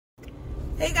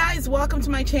Hey guys, welcome to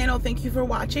my channel. Thank you for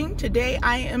watching. Today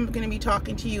I am going to be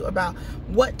talking to you about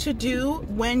what to do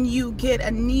when you get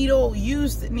a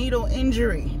used needle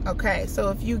injury. Okay,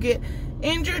 so if you get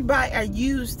injured by a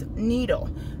used needle,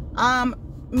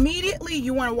 immediately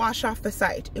you want to wash off the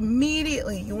site.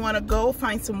 Immediately you want to go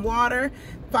find some water.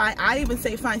 I even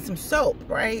say find some soap,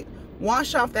 right?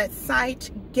 Wash off that site,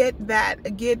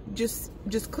 just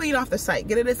clean off the site.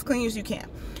 Get it as clean as you can.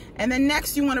 And then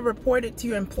next you want to report it to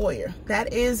your employer.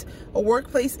 That is a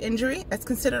workplace injury. That's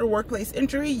considered a workplace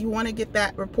injury. You want to get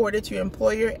that reported to your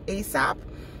employer ASAP.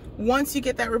 Once you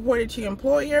get that reported to your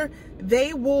employer,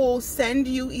 they will send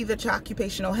you either to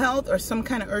occupational health or some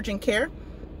kind of urgent care.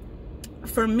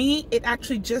 For me, it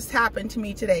actually just happened to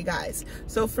me today, guys.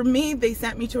 So for me, they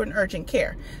sent me to an urgent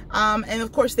care. And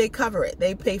of course, they cover it.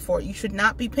 They pay for it. You should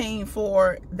not be paying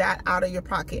for that out of your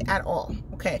pocket at all.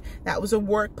 Okay, that was a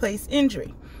workplace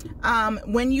injury.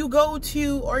 When you go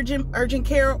to urgent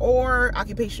care or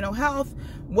occupational health,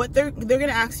 what they're going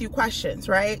to ask you questions,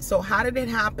 right? So how did it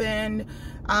happen?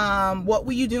 What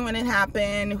were you doing when it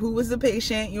happened? Who was the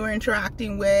patient you were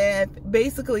interacting with?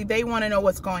 Basically, they want to know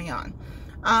what's going on.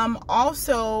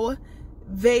 Also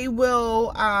they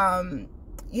will run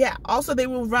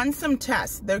some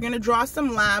tests. They're going to draw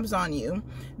some labs on you.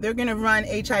 They're going to run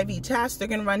HIV tests. They're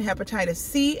going to run hepatitis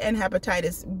C and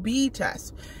hepatitis B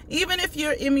tests, even if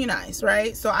you're immunized,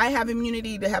 right? So I have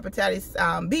immunity to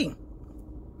hepatitis B.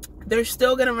 They're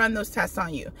still going to run those tests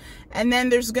on you. And then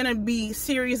there's going to be a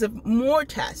series of more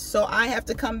tests. So I have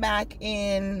to come back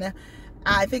in,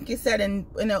 I think you said in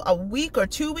a week or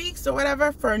 2 weeks or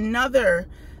whatever, for another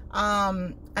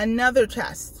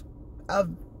test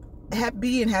of Hep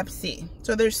B and Hep C.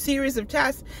 So there's a series of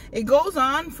tests. It goes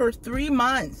on for 3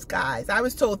 months, guys. I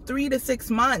was told 3 to 6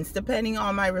 months, depending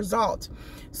on my result.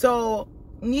 So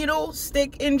needle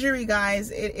stick injury, guys,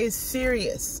 it is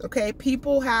serious. Okay,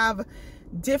 people have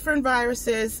different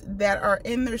viruses that are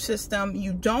in their system.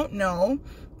 You don't know.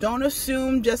 Don't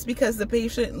assume just because the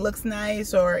patient looks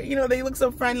nice or, you know, they look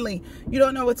so friendly. You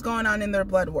don't know what's going on in their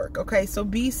blood work, okay? So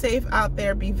be safe out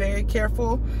there. Be very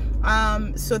careful.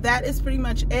 So that is pretty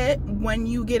much it. When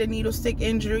you get a needle stick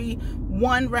injury,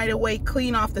 one, right away,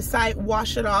 clean off the site,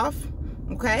 wash it off,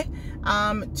 okay?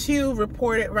 Two,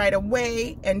 report it right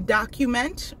away and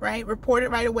document, right? Report it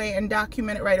right away and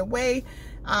document it right away.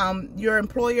 Your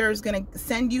employer is going to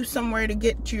send you somewhere to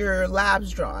get your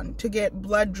labs drawn, to get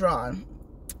blood drawn,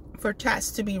 for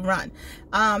tests to be run.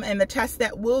 And the tests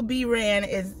that will be ran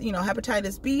is, you know,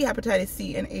 hepatitis B, hepatitis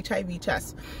C, and HIV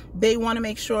tests. They want to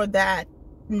make sure that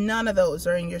none of those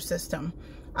are in your system.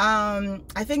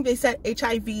 I think they said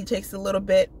HIV takes a little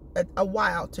bit, a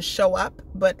while to show up,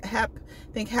 but I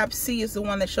think Hep C is the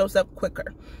one that shows up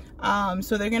quicker.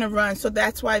 So they're going to run, so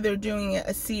that's why they're doing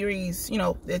a series, you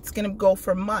know, it's going to go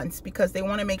for months, because they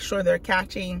want to make sure they're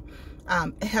catching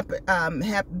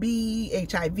Hep B,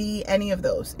 HIV, any of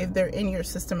those, if they're in your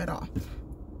system at all.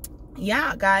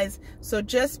 Yeah, guys, so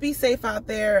just be safe out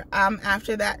there.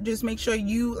 After that, just make sure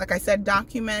you, like I said,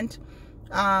 document,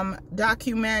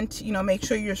 you know, make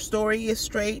sure your story is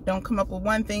straight. Don't come up with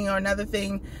one thing or another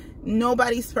thing.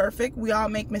 Nobody's perfect. We all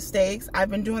make mistakes. I've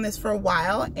been doing this for a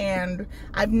while, and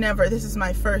this is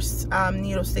my first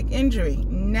needle stick injury.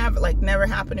 Never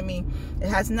happened to me. It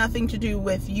has nothing to do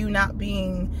with you not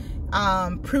being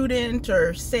prudent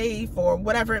or safe or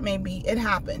whatever it may be. It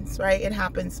happens, right? It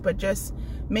happens, but just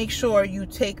make sure you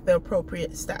take the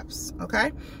appropriate steps.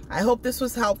 Okay, I hope this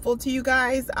was helpful to you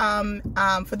guys.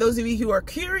 For those of you who are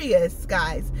curious,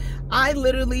 guys, I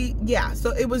literally,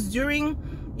 so it was during,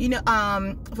 you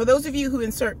know, for those of you who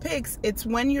insert PICCs, it's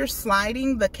when you're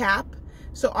sliding the cap.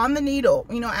 So on the needle,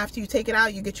 you know, after you take it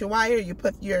out, you get your wire, you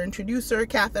put your introducer,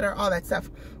 catheter, all that stuff.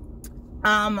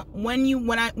 When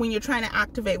you're trying to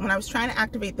activate, when I was trying to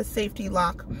activate the safety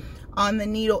lock on the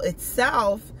needle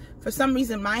itself, for some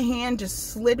reason my hand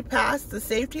just slid past the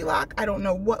safety lock. I don't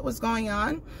know what was going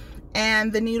on,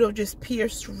 and the needle just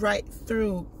pierced right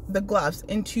through the gloves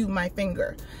into my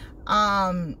finger.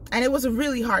 And it was a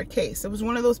really hard case. It was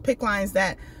one of those PICC lines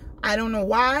that I don't know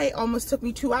why almost took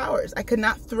me 2 hours. I could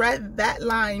not thread that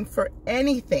line for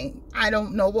anything. I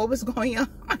don't know what was going on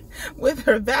with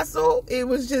her vessel. It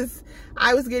was just,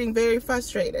 I was getting very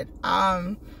frustrated.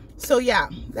 So yeah,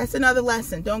 that's another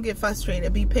lesson. Don't get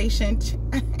frustrated. Be patient.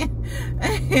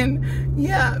 And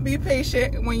yeah, be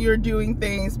patient when you're doing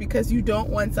things, because you don't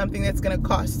want something that's going to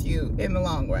cost you in the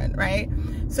long run, right?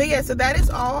 So yeah, so that is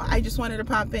all. I just wanted to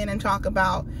pop in and talk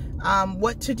about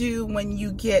what to do when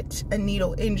you get a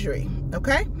needle injury,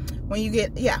 okay? When you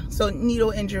get, so needle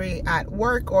injury at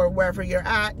work or wherever you're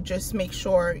at, just make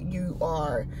sure you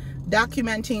are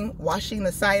documenting, washing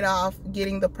the site off,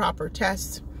 getting the proper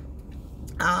tests.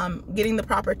 Getting the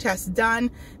proper tests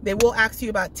done. They will ask you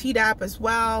about Tdap as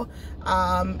well.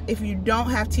 If you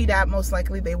don't have Tdap, most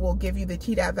likely they will give you the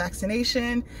Tdap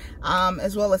vaccination,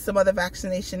 as well as some other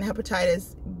vaccination,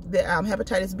 hepatitis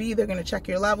B. They're going to check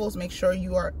your levels, make sure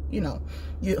you are,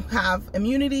 you have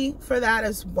immunity for that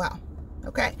as well.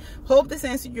 Okay. Hope this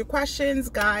answered your questions,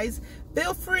 guys.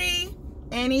 Feel free,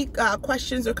 any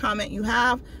questions or comment you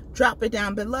have, drop it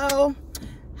down below.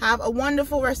 Have a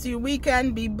wonderful rest of your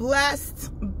weekend. Be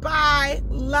blessed. Bye.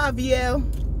 Love you.